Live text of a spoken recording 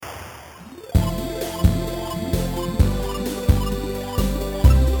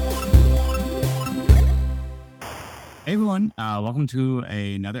Hey everyone, welcome to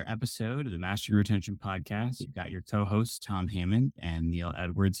another episode of the Master Your Retention Podcast. You've got your co-hosts Tom Hammond and Neil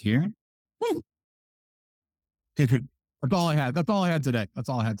Edwards here. That's all I had. That's all I had today. That's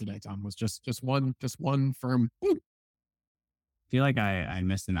all I had today, Tom, was just one firm. Feel like I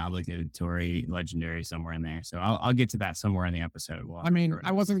missed an obligatory legendary somewhere in there, so I'll get to that somewhere in the episode. I mean,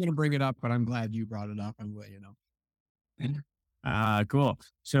 I wasn't going to bring it up, but I'm glad you brought it up. I'm glad, Cool.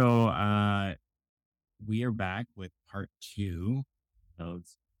 So we are back with part two of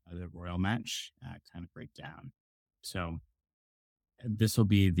the Royal Match kind of breakdown. So this will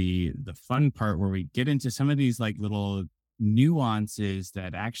be the fun part where we get into some of these like little nuances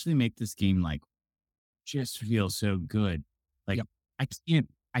that actually make this game like just feel so good. Like Yep.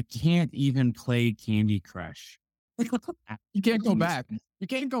 I can't even play Candy Crush. You can't go back. You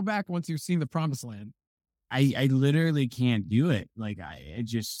can't go back once you've seen the promised land. I literally can't do it. Like it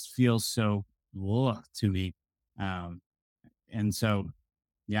just feels so ugh to me. Um, and so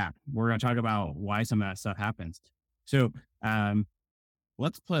yeah, we're gonna talk about why some of that stuff happens. So um,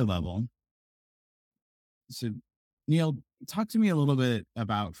 let's play level. So Neil, talk to me a little bit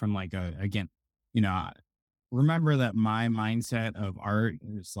about from like again, you know, remember that my mindset of art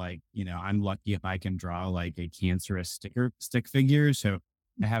is like, I'm lucky if I can draw like a cancerous stick figure. So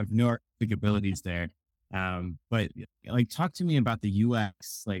I have no artistic abilities there. But like talk to me about the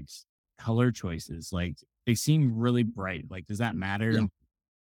UX, like color choices. Like they seem really bright. Like, does that matter? Yeah.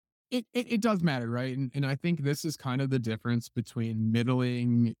 It does matter, right? And I think this is kind of the difference between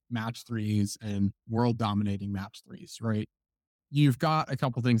middling match threes and world dominating match threes, right? You've got a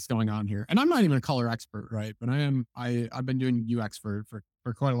couple things going on here, and I'm not even a color expert, right? But I've been doing UX for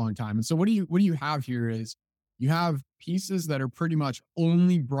quite a long time. And so what do you have here is you have pieces that are pretty much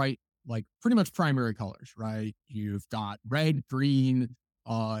only bright, like pretty much primary colors, right? You've got red, green,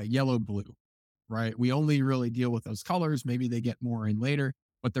 yellow, blue, right? We only really deal with those colors. Maybe they get more in later,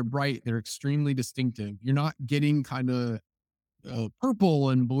 but they're bright. They're extremely distinctive. You're not getting kind of purple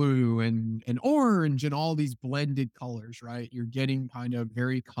and blue and orange and all these blended colors, right? You're getting kind of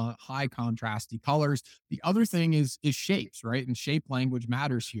very high contrasty colors. The other thing is shapes, right? And shape language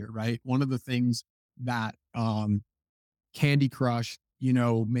matters here, right? One of the things that Candy Crush,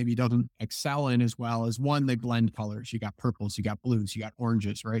 maybe doesn't excel in as well as one, they blend colors. You got purples, you got blues, you got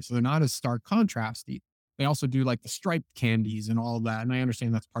oranges, right? So they're not as stark contrasty. They also do like the striped candies and all of that. And I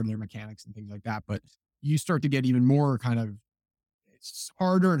understand that's part of their mechanics and things like that. But you start to get even more kind of, it's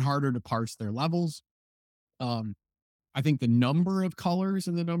harder and harder to parse their levels. Um, I think the number of colors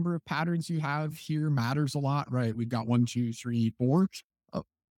and the number of patterns you have here matters a lot, right? We've got one, two, three, four. Uh,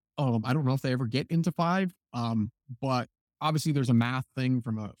 I don't know if they ever get into five, but obviously there's a math thing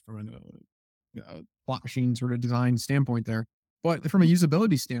from a plot machine sort of design standpoint there. But from a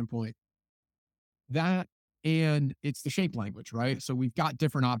usability standpoint, that and it's the shape language, right? So we've got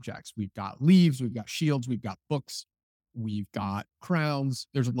different objects. We've got leaves, we've got shields, we've got books, we've got crowns.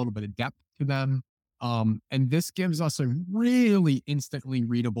 There's a little bit of depth to them. And this gives us a really instantly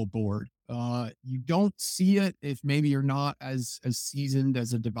readable board. You don't see it if maybe you're not as seasoned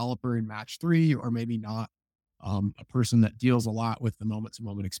as a developer in Match 3, or maybe not a person that deals a lot with the moment to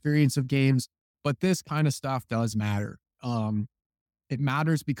moment experience of games. But this kind of stuff does matter. It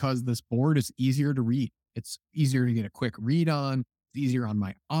matters because this board is easier to read. It's easier to get a quick read on. It's easier on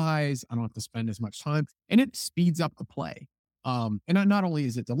my eyes. I don't have to spend as much time, and it speeds up the play. And not only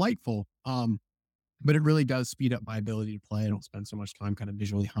is it delightful, but it really does speed up my ability to play. I don't spend so much time kind of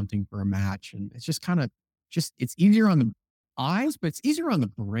visually hunting for a match, and it's just kind of it's easier on the eyes, but it's easier on the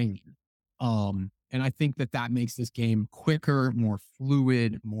brain. And I think that makes this game quicker, more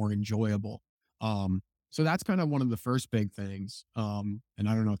fluid, more enjoyable. So that's kind of one of the first big things. And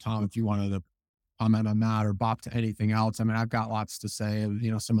I don't know, Tom, if you wanted to comment on that or bop to anything else. I mean, I've got lots to say of,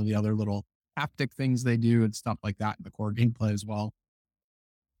 some of the other little haptic things they do and stuff like that in the core gameplay as well.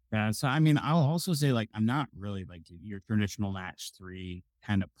 Yeah. So I mean, I'll also say like I'm not really like your traditional match three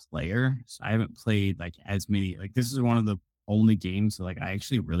kind of player. So I haven't played like as many. Like this is one of the only games that like I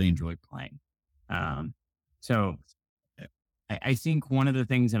actually really enjoy playing. Um, so I think one of the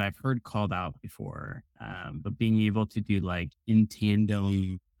things that I've heard called out before, but being able to do like in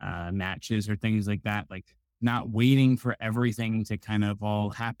tandem matches or things like that, like not waiting for everything to kind of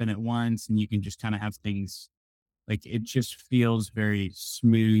all happen at once, and you can just kind of have things like it just feels very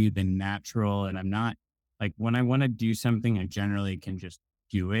smooth and natural. And I'm not like when I want to do something, I generally can just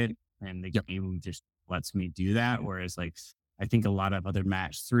do it, and the Yep. game just lets me do that. Whereas like I think a lot of other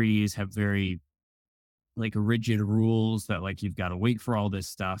match threes have very like rigid rules that like you've got to wait for all this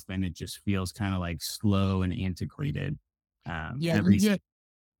stuff, and it just feels kind of like slow and antiquated. Yeah. Every Yeah.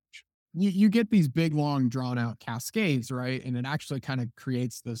 you get these big, long, drawn out cascades, right? And it actually kind of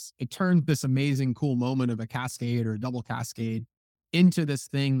creates this, it turns this amazing, cool moment of a cascade or a double cascade into this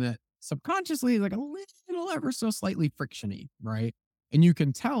thing that subconsciously is like a little ever so slightly frictiony, right? And you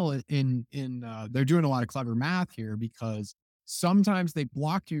can tell it they're doing a lot of clever math here because sometimes they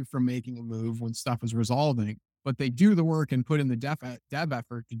block you from making a move when stuff is resolving, but they do the work and put in the dev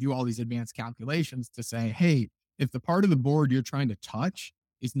effort to do all these advanced calculations to say, hey, if the part of the board you're trying to touch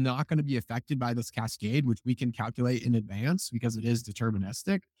is not going to be affected by this cascade, which we can calculate in advance because it is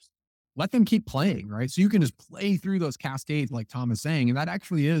deterministic, let them keep playing, right? So you can just play through those cascades, like Tom is saying. And that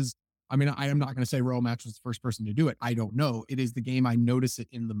actually is, I mean, I am not going to say Royal Match was the first person to do it. I don't know. It is the game I notice it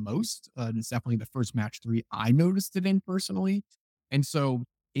in the most. And it's definitely the first match three I noticed it in personally. And so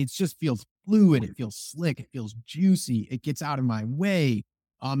it just feels fluid. It feels slick. It feels juicy. It gets out of my way.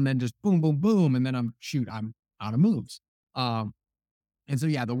 Then just boom, boom, boom. And then I'm out of moves. Um, and so,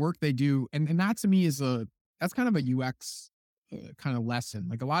 yeah, the work they do, and that to me is that's kind of a UX kind of lesson.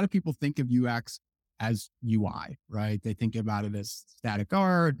 Like a lot of people think of UX as UI, right? They think about it as static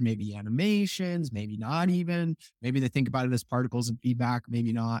art, maybe animations, maybe not even. Maybe they think about it as particles and feedback,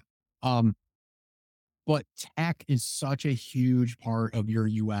 maybe not. Um, but tech is such a huge part of your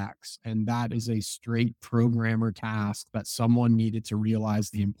UX. And that is a straight programmer task that someone needed to realize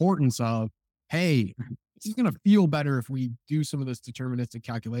the importance of. Hey, this is going to feel better if we do some of this deterministic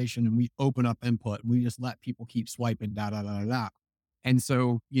calculation and we open up input and we just let people keep swiping, da, da, da, da, da. And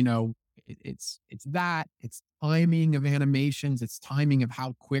so, it's that, it's timing of animations, it's timing of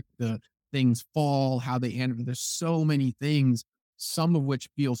how quick the things fall, how they animate. There's so many things, some of which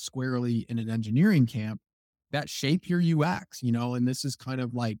feel squarely in an engineering camp that shape your UX, and this is kind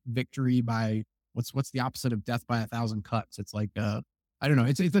of like victory by what's the opposite of death by a thousand cuts? It's like I don't know,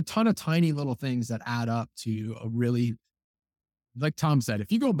 it's a ton of tiny little things that add up to a really, like Tom said,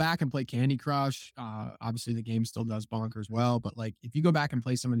 if you go back and play Candy Crush, obviously the game still does bonkers well, but like if you go back and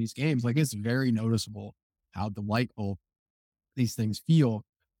play some of these games, like it's very noticeable how delightful these things feel.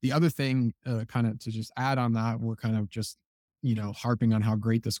 The other thing, kind of to just add on that, we're kind of just, harping on how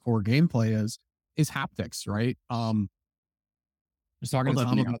great this core gameplay is haptics, right? I was talking Hold to up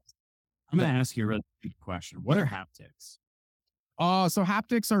Tom now. about I'm the, going to ask you a really big question. What are haptics? so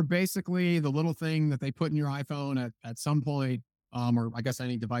haptics are basically the little thing that they put in your iPhone at some point, or I guess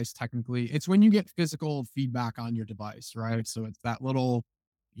any device technically. It's when you get physical feedback on your device, right? So it's that little,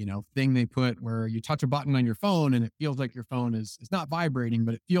 thing they put where you touch a button on your phone and it feels like your phone is not vibrating,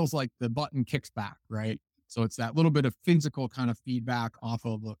 but it feels like the button kicks back, right? So it's that little bit of physical kind of feedback off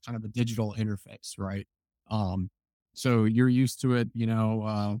of a kind of a digital interface, right? Um, so you're used to it,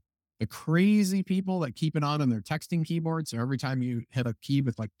 the crazy people that keep it on their texting keyboard. So every time you hit a key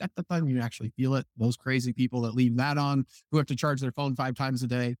with like that, you actually feel it. Those crazy people that leave that on, who have to charge their phone 5 times a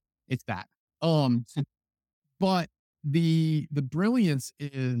day. It's that. But the brilliance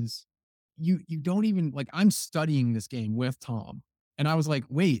is you don't even like, I'm studying this game with Tom and I was like,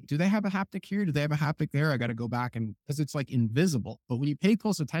 wait, do they have a haptic here? Do they have a haptic there? I got to go back and because it's like invisible. But when you pay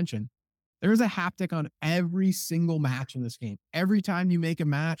close attention, there's a haptic on every single match in this game. Every time you make a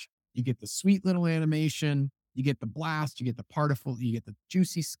match, you get the sweet little animation, you get the blast, you get the particle, you get the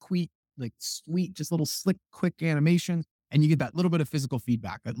juicy squeak, like sweet, just little slick, quick animation, and you get that little bit of physical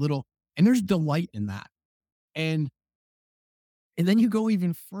feedback, that little, and there's delight in that. And and then you go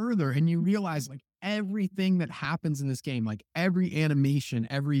even further and you realize like everything that happens in this game, like every animation,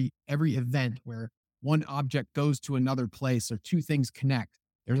 every event where one object goes to another place or two things connect,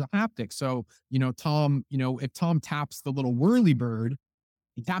 there's a haptic. So, Tom, if Tom taps the little whirly bird,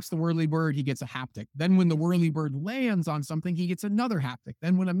 he taps the whirly bird, he gets a haptic. Then when the whirly bird lands on something, he gets another haptic.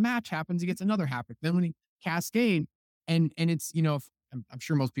 Then when a match happens, he gets another haptic. Then when he cascade, and it's, I'm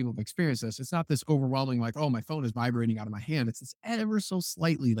sure most people have experienced this. It's not this overwhelming, like, oh, my phone is vibrating out of my hand. It's this ever so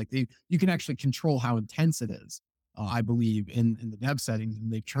slightly, like you can actually control how intense it is. I believe in the dev settings,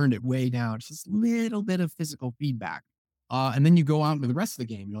 and they've turned it way down. It's just a little bit of physical feedback. And then you go out into the rest of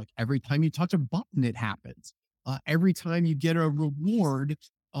the game. You're like, every time you touch a button, it happens. Every time you get a reward,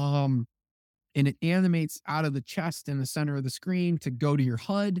 and it animates out of the chest in the center of the screen to go to your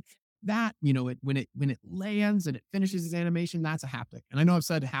HUD. That, when it lands and it finishes its animation, that's a haptic. And I know I've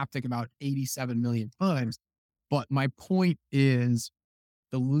said haptic about 87 million times, but my point is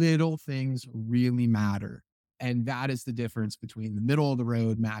the little things really matter. And that is the difference between the middle of the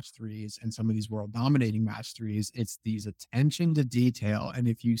road match threes and some of these world dominating match threes. It's these attention to detail. And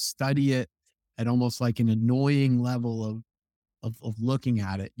if you study it at almost like an annoying level of looking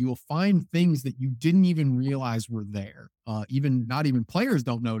at it, you will find things that you didn't even realize were there. Even not even players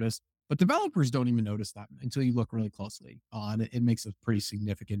don't notice, But developers don't even notice that until you look really closely. And it makes a pretty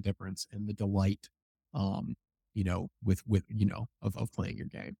significant difference in the delight, um, of playing your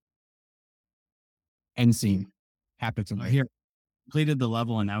game. End scene. Happens in Oh, life. here, completed the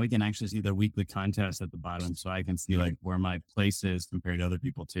level, and now we can actually see the weekly contest at the bottom, so I can see like where my place is compared to other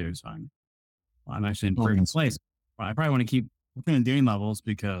people too. So I'm actually in Oh, first that's place. Well, I probably want to keep working and doing levels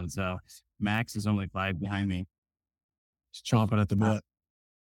because Max is only 5 behind me. just chomping at the Uh, bit.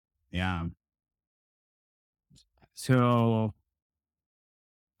 yeah. So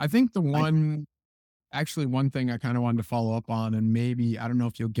I think I one thing I kind of wanted to follow up on, and maybe I don't know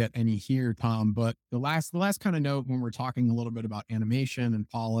if you'll get any here, Tom, but the last kind of note when we're talking a little bit about animation and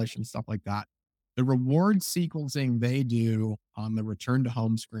polish and stuff like that, the reward sequencing they do on the return to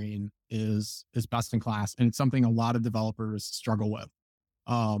home screen is best in class, and it's something a lot of developers struggle with.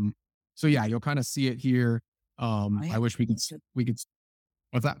 Um, so yeah, you'll kind of see it here. I I wish we could.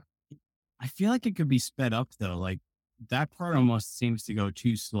 What's that? I feel like it could be sped up though. Like that part almost seems to go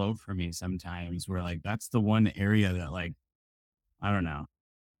too slow for me sometimes. Where like that's the one area that like I don't know.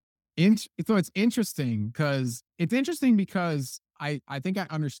 So it's interesting because I think I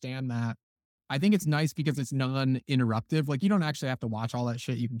understand that. I think it's nice because it's non-interruptive. Like you don't actually have to watch all that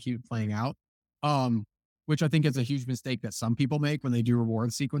shit. You can keep it playing out. Um, which I think is a huge mistake that some people make when they do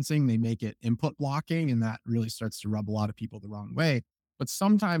reward sequencing. They make it input blocking, and that really starts to rub a lot of people the wrong way. But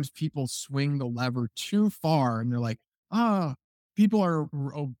sometimes people swing the lever too far, and they're like, ah, people are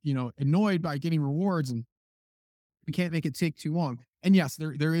annoyed by getting rewards, and we can't make it take too long. And yes,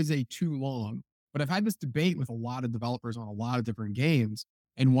 there is a too long, but I've had this debate with a lot of developers on a lot of different games.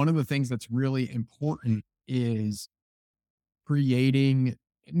 And one of the things that's really important is creating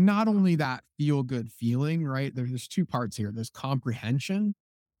not only that feel good feeling, right? There's two parts here. There's comprehension,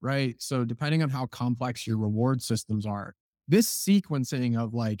 right? So depending on how complex your reward systems are, this sequencing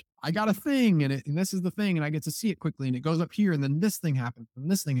of like, I got a thing and this is the thing, and I get to see it quickly, and it goes up here, and then this thing happens, and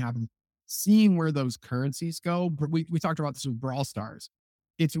this thing happens. Seeing where those currencies go. But we talked about this with Brawl Stars.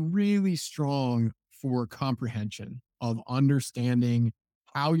 It's really strong for comprehension of understanding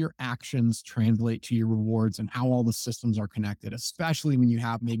how your actions translate to your rewards and how all the systems are connected, especially when you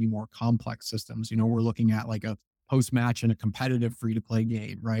have maybe more complex systems. We're looking at like a post match in a competitive free to play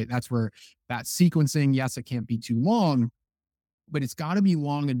game, right? That's where that sequencing, yes, it can't be too long, but it's got to be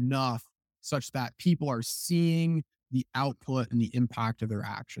long enough such that people are seeing the output and the impact of their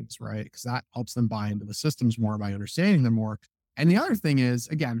actions, right? Because that helps them buy into the systems more by understanding them more. And the other thing is,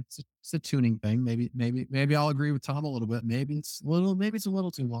 again, it's a tuning thing. Maybe I'll agree with Tom a little bit. Maybe it's a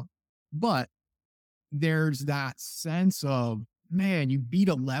little too long, but there's that sense of, man, you beat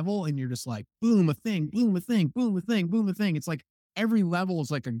a level and you're just like, boom, a thing, boom, a thing, boom, a thing, boom, a thing. It's like every level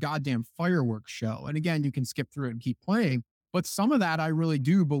is like a goddamn fireworks show. And again, you can skip through it and keep playing. But some of that I really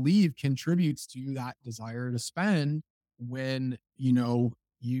do believe contributes to that desire to spend when,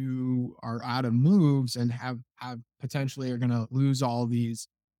 you are out of moves and have potentially are going to lose all these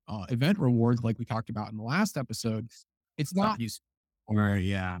event rewards like we talked about in the last episode. It's Stuff not you or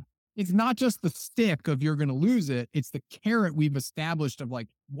yeah. it's not just the stick of you're going to lose it. It's the carrot we've established of like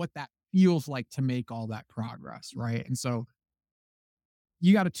what that feels like to make all that progress. Right. And so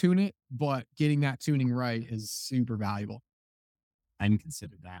you got to tune it, but getting that tuning right is super valuable. I didn't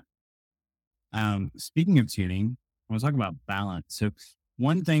consider that. Speaking of tuning, I want to talk about balance. So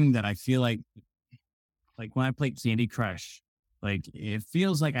one thing that I feel like when I played Candy Crush, like it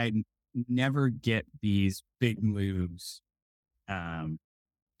feels like never get these big moves. Um,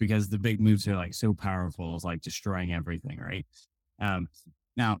 because the big moves are like so powerful, it's like destroying everything, right? Um,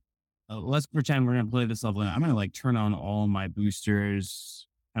 now let's pretend we're gonna play this level. I'm gonna like turn on all my boosters.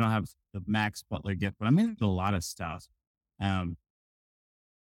 I don't have the max Butler gift, but I'm gonna do a lot of stuff. Um,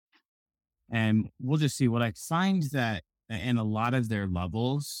 and we'll just see what I find that in a lot of their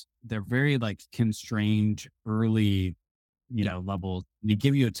levels, they're very like constrained early, levels. They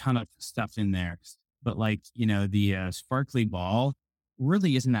give you a ton of stuff in there, but like, the sparkly ball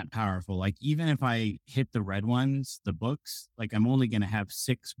really isn't that powerful. Like, even if I hit the red ones, the books, like I'm only going to have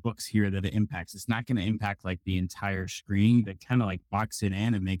 6 books here that it impacts. It's not going to impact like the entire screen. That kind of like box it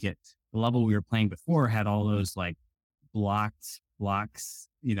in and make it the level we were playing before had all those like blocked blocks,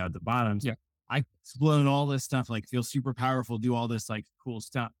 at the bottoms. Yeah. I explode all this stuff, like feel super powerful, do all this like cool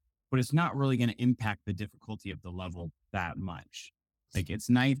stuff, but it's not really going to impact the difficulty of the level that much. Like it's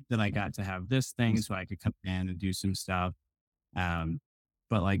nice that I got to have this thing so I could come in and do some stuff. Um,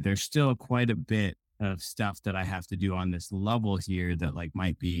 but like there's still quite a bit of stuff that I have to do on this level here that like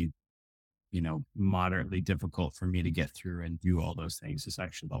might be, moderately difficult for me to get through and do all those things. This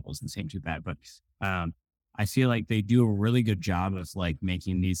actually level doesn't seem too bad, but I feel like they do a really good job of like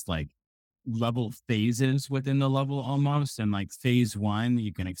making these like level phases within the level almost. And like phase one,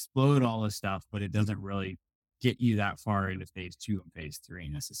 you can explode all this stuff, but it doesn't really get you that far into phase two and phase three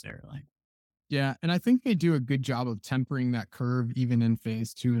necessarily. Yeah, and I think they do a good job of tempering that curve even in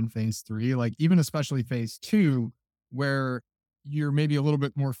phase 2 and phase 3, like, even especially phase 2, where you're maybe a little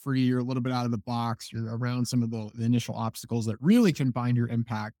bit more free, you're a little bit out of the box, you're around some of the initial obstacles that really can bind your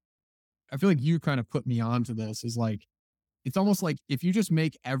impact. I feel like you kind of put me onto this, is like, it's almost like if you just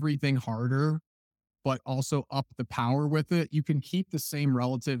make everything harder but also up the power with it, you can keep the same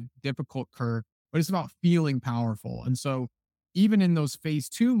relative difficult curve, but it's about feeling powerful. And so even in those phase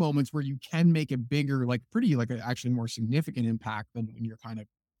 2 moments where you can make a bigger, like pretty like a actually more significant impact than when you're kind of,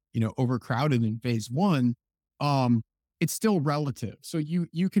 overcrowded in phase 1, um, it's still relative. So you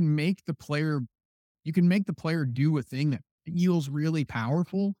can make the player do a thing that feels really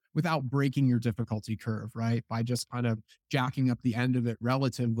powerful without breaking your difficulty curve, right? By just kind of jacking up the end of it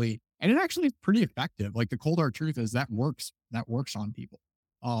relatively. And it actually is pretty effective. Like the cold hard truth is that works. That works on people.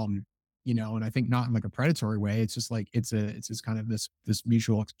 Um, and I think not in like a predatory way. It's just like it's just kind of this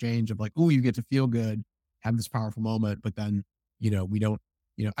mutual exchange of like, oh, you get to feel good, have this powerful moment, but then, we don't,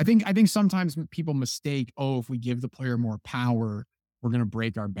 I think sometimes people mistake, oh, if we give the player more power, we're going to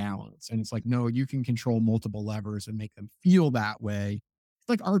break our balance. And it's like, no, you can control multiple levers and make them feel that way. It's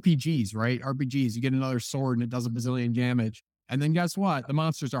like RPGs, right? RPGs, you get another sword and it does a bazillion damage. And then guess what? The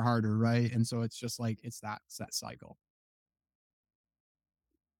monsters are harder, right? And so it's just like, it's that cycle.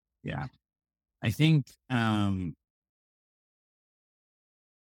 Yeah. I think I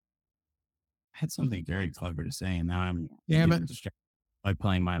had something very clever to say, and now I'm Damn getting it. distracted by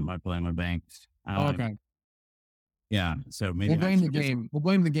playing my bank. Oh, Um, okay. yeah, so We'll maybe I blame the should just game. We'll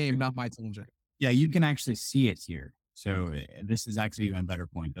blame the game, not my tangent. yeah, you can actually see it here. So this is actually even a better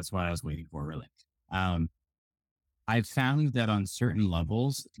point. That's what I was waiting for, really. Um, I've found that on certain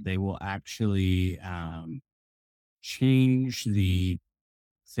levels, they will actually change the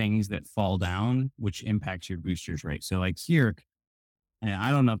things that fall down, which impacts your boosters, right? So, like here, and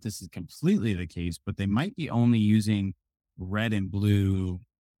I don't know if this is completely the case, but they might be only using red and blue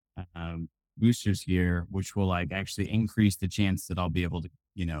um, boosters here, which will like actually increase the chance that I'll be able to,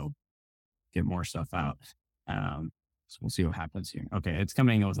 get more stuff out. So we'll see what happens here. Okay, it's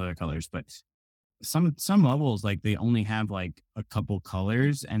coming in with other colors, but some levels like they only have like a couple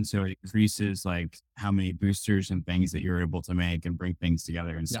colors, and so it increases like how many boosters and things that you're able to make and bring things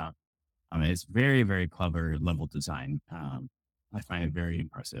together and Yeah. stuff. It's very very clever level design. I find it very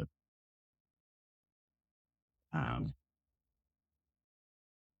impressive. Um,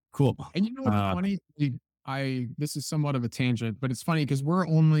 cool. And you know what's Uh, funny? This is somewhat of a tangent, but it's funny because we're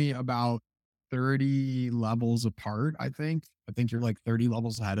only about 30 levels apart, I think. I think you're like 30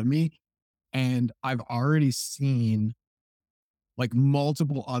 levels ahead of me. And I've already seen like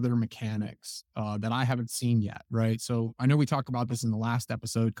multiple other mechanics that I haven't seen yet, right? So I know we talked about this in the last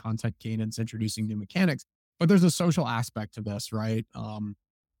episode, content cadence, introducing new mechanics, but there's a social aspect to this, right?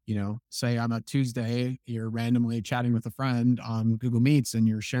 Say on a Tuesday, you're randomly chatting with a friend on Google Meets and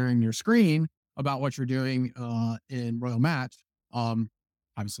you're sharing your screen about what you're doing in Royal Match. Um,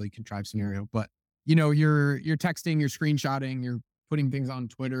 Obviously contrived scenario, but you're texting, you're screenshotting, you're putting things on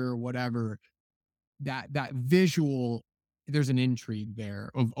Twitter or whatever. That visual, there's an intrigue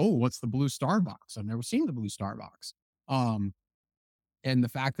there of, oh, what's the blue star box? I've never seen the blue star box. Um, and the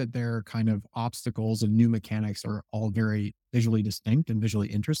fact that their kind of obstacles and new mechanics are all very visually distinct and visually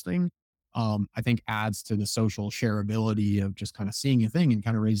interesting, I think adds to the social shareability of just kind of seeing a thing and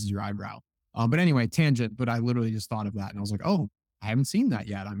kind of raises your eyebrow. But anyway, tangent, but I literally just thought of that and I was like, oh, I haven't seen that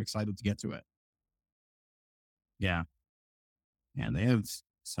yet. I'm excited to get to it. yeah, and they have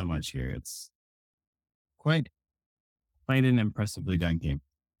so much here. It's quite quite an impressively done game.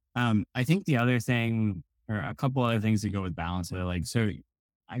 I think the other thing, or a couple other things that go with balance, that like, so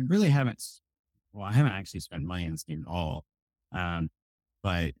I really haven't, well, I haven't actually spent money in this game at all. Um,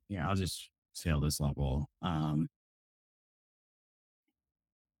 but yeah, I'll just sail this level.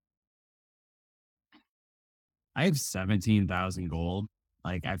 I have 17,000 gold.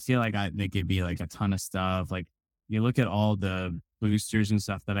 Like, I feel like they could be like a ton of stuff. Like, you look at all the boosters and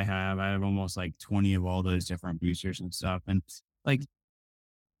stuff that I have almost like 20 of all those different boosters and stuff. And like,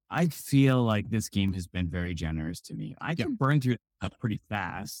 I feel like this game has been very generous to me. I Yeah. can burn through it pretty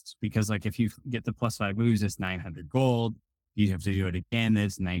fast because, like, if you get the +5 moves, it's 900 gold. You have to do it again,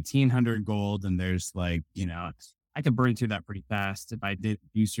 it's 1900 gold. And there's like, I could burn through that pretty fast. If I did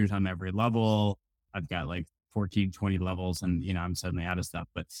boosters on every level, I've got like 14, 20 levels and, I'm suddenly out of stuff.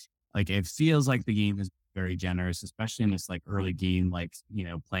 But like, it feels like the game is very generous, especially in this like early game, like,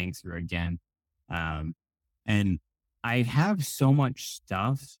 playing through again. Um, and I have so much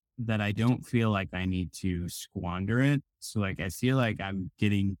stuff that I don't feel like I need to squander it. So like I feel like I'm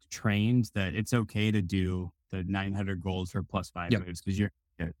getting trained that it's okay to do the 900 goals for plus five Yep. moves because you're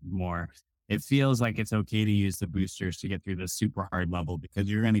more. It feels like it's okay to use the boosters to get through the super hard level because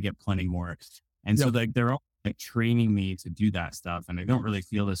you're going to get plenty more. And so Yep. like they're all like training me to do that stuff, and I don't really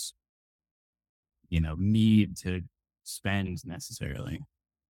feel this, need to spend necessarily.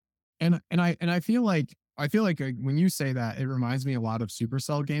 And I feel like when you say that, it reminds me a lot of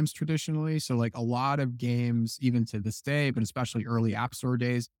Supercell games traditionally. So like a lot of games, even to this day, but especially early App Store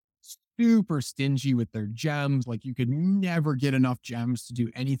days, super stingy with their gems. Like you could never get enough gems to do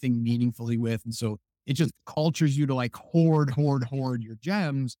anything meaningfully with. And so it just cultures you to like hoard your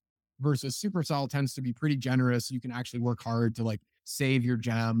gems versus Supercell tends to be pretty generous. You can actually work hard to like save your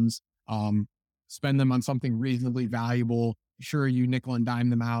gems, spend them on something reasonably valuable. Sure, you nickel and dime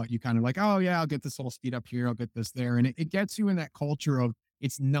them out. You kind of like, oh yeah, I'll get this little speed up here, I'll get this there. And it gets you in that culture of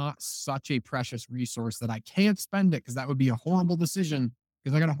it's not such a precious resource that I can't spend it because that would be a horrible decision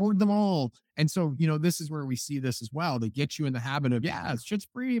because I got to hoard them all. And so, this is where we see this as well. They get you in the habit of, yeah, shit's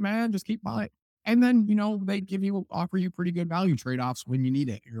free, man. Just keep buying. And then, they offer you pretty good value trade-offs when you need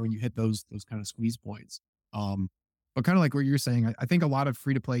it or when you hit those kind of squeeze points. Um, but kind of like what you're saying, I think a lot of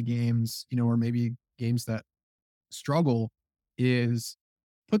free to play games, or maybe games that struggle is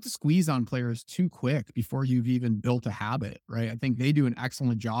put the squeeze on players too quick before you've even built a habit, right? I think they do an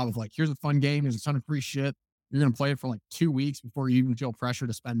excellent job of like, here's a fun game, there's a ton of free shit. You're going to play it for like 2 weeks before you even feel pressure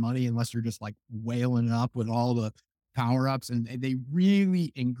to spend money, unless you're just like whaling it up with all the power ups. And they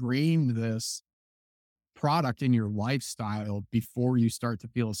really ingrained this product in your lifestyle before you start to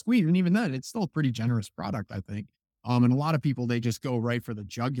feel a squeeze. And even then, it's still a pretty generous product, I think. And a lot of people, they just go right for the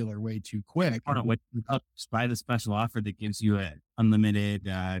jugular way too quick. Hold on, what just buy the special offer that gives you a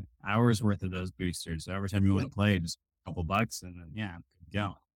unlimited hours worth of those boosters. So every time you want to play, just a couple bucks, and then yeah, good to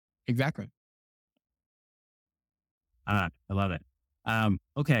go. Exactly. I love it.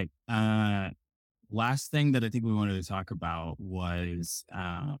 Okay. Last thing that I think we wanted to talk about was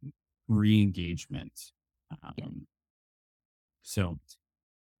re-engagement. So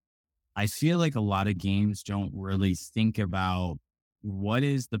I feel like a lot of games don't really think about what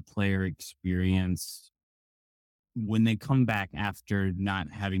is the player experience when they come back after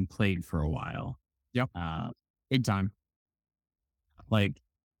not having played for a while. Yep. Uh, Big time. like,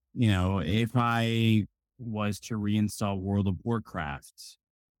 if I was to reinstall World of Warcraft,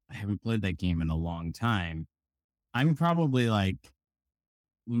 I haven't played that game in a long time. I'm probably like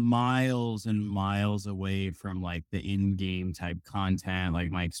miles and miles away from like the in-game type content. Like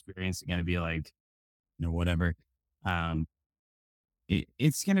my experience is going to be like, whatever. Um,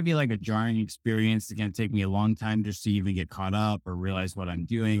 it's going to be like a jarring experience. It's going to take me a long time just to even get caught up or realize what I'm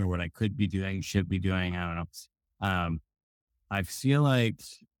doing or what I could be doing, should be doing. I don't know. I feel like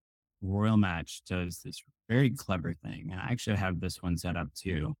Royal Match does this very clever thing. And I actually have this one set up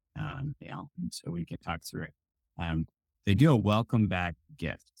too, so we can talk through it. They do a welcome back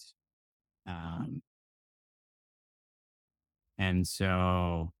gift. And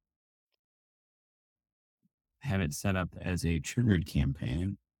so I have it set up as a triggered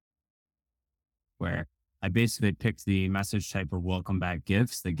campaign where I basically picked the message type of welcome back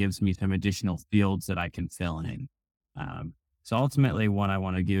gifts that gives me some additional fields that I can fill in. So ultimately, what I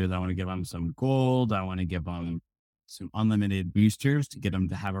want to do is I want to give them some gold. I want to give them some unlimited boosters to get them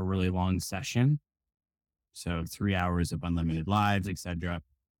to have a really long session. So 3 hours of unlimited lives, etc.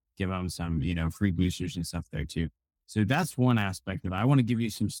 Give them some, free boosters and stuff there too. So that's one aspect of it. I want to give you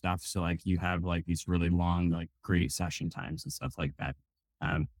some stuff. So like you have like these really long, like great session times and stuff like that.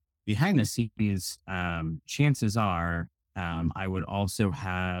 Behind the scenes, chances are I would also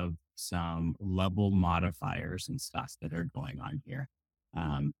have some level modifiers and stuff that are going on here,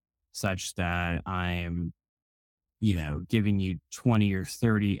 such that I'm, giving you 20 or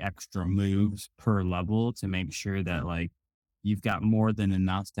 30 extra moves per level to make sure that like you've got more than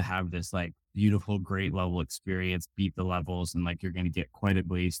enough to have this like beautiful, great level experience, beat the levels, and like you're going to get quite a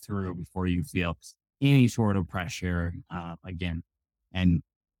ways through before you feel any sort of pressure again. And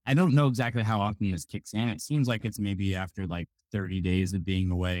I don't know exactly how often this kicks in. It seems like it's maybe after like 30 days of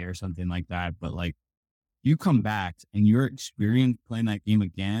being away or something like that. But like you come back and your experience playing that game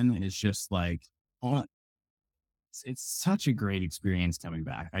again is just like, oh, it's such a great experience coming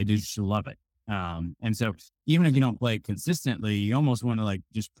back. I just love it. And so even if you don't play it consistently, you almost want to like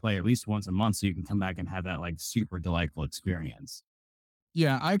just play at least once a month so you can come back and have that like super delightful experience.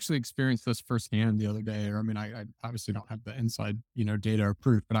 Yeah, I actually experienced this firsthand the other day. Or I mean, I obviously don't have the inside, data or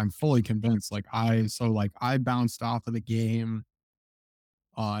proof, but I'm fully convinced. I bounced off of the game,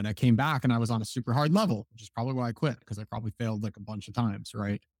 and I came back and I was on a super hard level, which is probably why I quit because I probably failed like a bunch of times,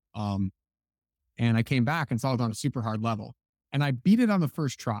 right? Um, and I came back and saw it on a super hard level. And I beat it on the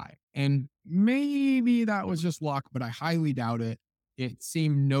first try. And maybe that was just luck, but I highly doubt it. It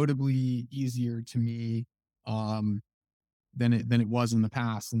seemed notably easier to me um, than it was in the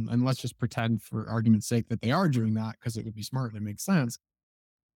past. And let's just pretend, for argument's sake, that they are doing that because it would be smart and it makes sense.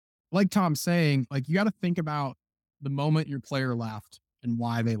 Like Tom's saying, like you got to think about the moment your player left and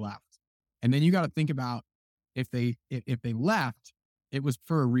why they left, and then you got to think about if they left, it was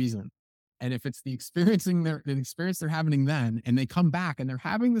for a reason. And if it's the experience they're having then, and they come back and they're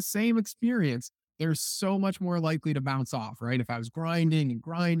having the same experience, they're so much more likely to bounce off, right? If I was grinding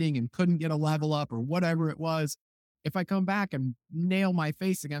and couldn't get a level up or whatever it was, if I come back and nail my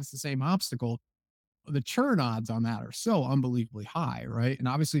face against the same obstacle, the churn odds on that are so unbelievably high, right? And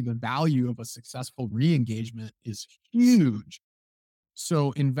obviously the value of a successful re-engagement is huge.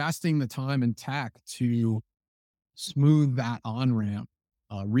 So investing the time and tech to smooth that on ramp,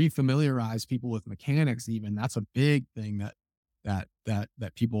 refamiliarize people with mechanics, even that's a big thing that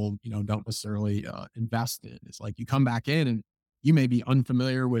people don't necessarily invest in. It's like you come back in and you may be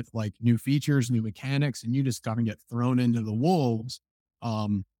unfamiliar with like new features, new mechanics, and you just kind of get thrown into the wolves.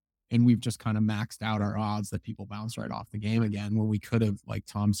 And we've just kind of maxed out our odds that people bounce right off the game again, where we could have, like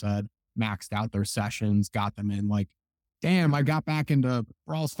Tom said, maxed out their sessions, got them in like, damn, I got back into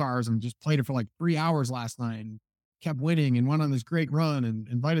Brawl Stars and just played it for like 3 hours last night and kept winning and went on this great run and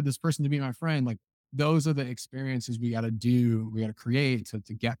invited this person to be my friend. Like those are the experiences we got to do, we got to create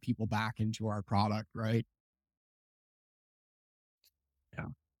to get people back into our product, right? Yeah.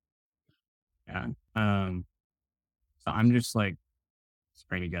 Yeah. So I'm just like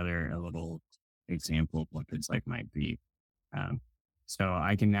putting together a little example of what this like might be. Um, so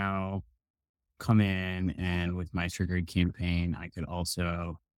I can now come in and with my triggered campaign, I could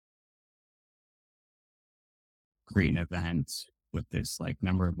also create an event with this like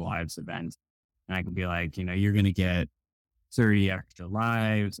number of lives event. And I could be like, you're going to get 30 extra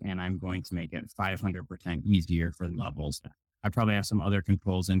lives and I'm going to make it 500% easier for levels. I probably have some other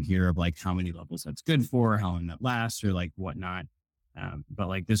controls in here of like how many levels that's good for, how long that lasts, or like whatnot. But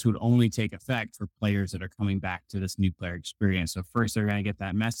like this would only take effect for players that are coming back to this new player experience. So first they're going to get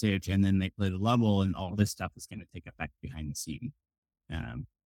that message and then they play the level and all this stuff is going to take effect behind the scene. Um,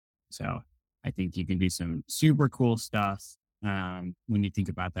 so I think you can do some super cool stuff when you think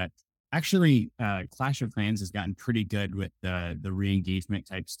about that. Actually, Clash of Clans has gotten pretty good with the re-engagement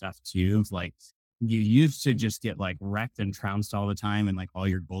type stuff too. Of like you used to just get like wrecked and trounced all the time, and like all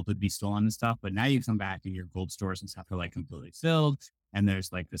your gold would be stolen and stuff. But now you come back and your gold stores and stuff are like completely filled, and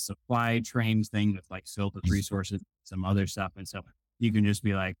there's like the supply train thing with like filled with resources, some other stuff, and so you can just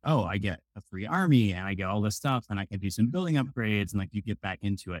be like, oh, I get a free army and I get all this stuff, and I can do some building upgrades, and like you get back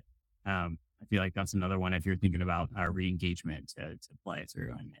into it. I feel like that's another one if you're thinking about re-engagement to play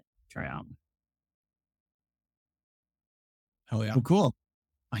through and try out. Hell yeah. Well, cool.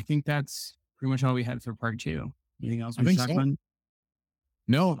 I think that's pretty much all we had for part two. Anything else I we think should talk so. about?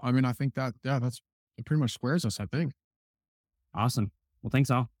 No, I mean, I think it pretty much squares us, I think. Awesome. Well,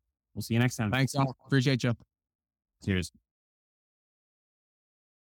 thanks all. We'll see you next time. Thanks, all. Appreciate you. Cheers.